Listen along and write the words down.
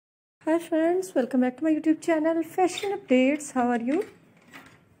Hi friends, welcome back to my YouTube channel Fashion Updates. How are you?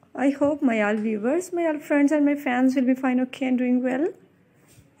 I hope my all viewers, my all friends and my fans will be fine, okay, and doing well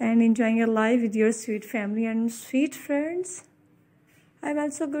and enjoying your life with your sweet family and sweet friends. I'm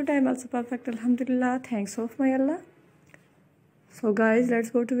also good, I'm also perfect, alhamdulillah, thanks of my Allah. So guys, let's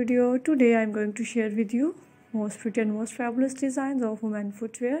go to video. Today I'm going to share with you most pretty and most fabulous designs of women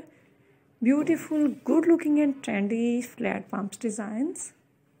footwear. Beautiful, good looking and trendy flat pumps designs.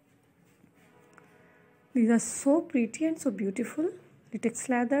 These are so pretty and so beautiful. Latex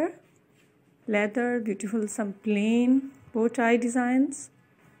leather, beautiful, some plain bow tie designs.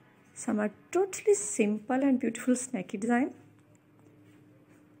 Some are totally simple and beautiful snaky design.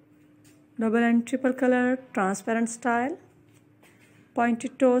 Double and triple color, transparent style.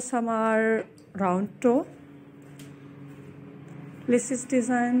 Pointed toe, some are round toe. Laces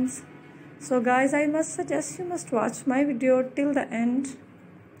designs. So guys, I must suggest you must watch my video till the end.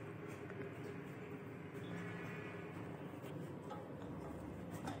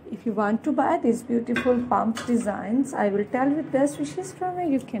 If you want to buy these beautiful pump designs, I will tell with best wishes from where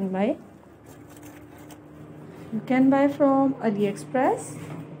you can buy. You can buy from AliExpress,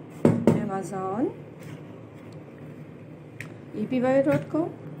 Amazon,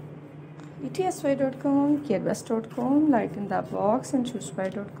 epy.com, etsy.com, gearbest.com, Light in the Box and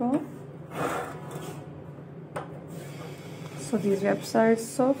shoespy.com. So these websites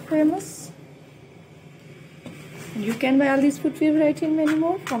so famous. You can buy all these footwear variety and many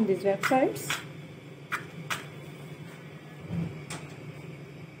more from these websites.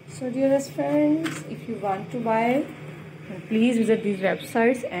 So dearest friends, if you want to buy, please visit these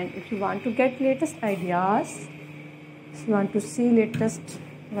websites, and if you want to get latest ideas, if you want to see latest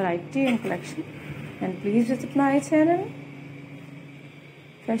variety and collection, then please visit my channel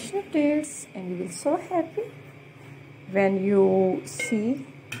Fashion Updates, and you will be so happy when you see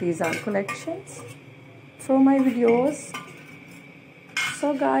these are collections through my videos.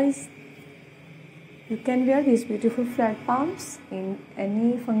 So guys, you can wear these beautiful flat pumps in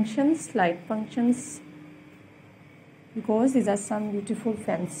any functions, light functions, because these are some beautiful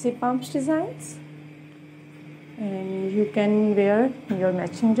fancy pumps designs, and you can wear your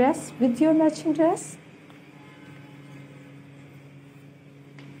matching dress with your matching dress.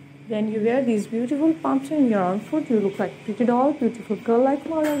 When you wear these beautiful pumps in your own foot, you look like pretty doll, beautiful girl like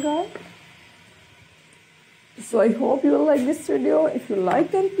model guy. So I hope you will like this video. If you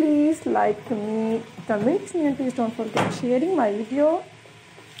like, then please like me, comment me, and please don't forget sharing my video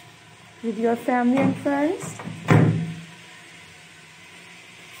with your family and friends.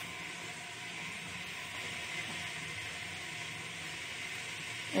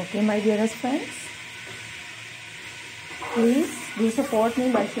 Okay, my dearest friends, please do support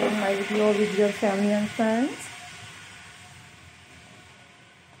me by sharing my video with your family and friends.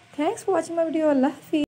 Thanks for watching my video. Allah Hafiz.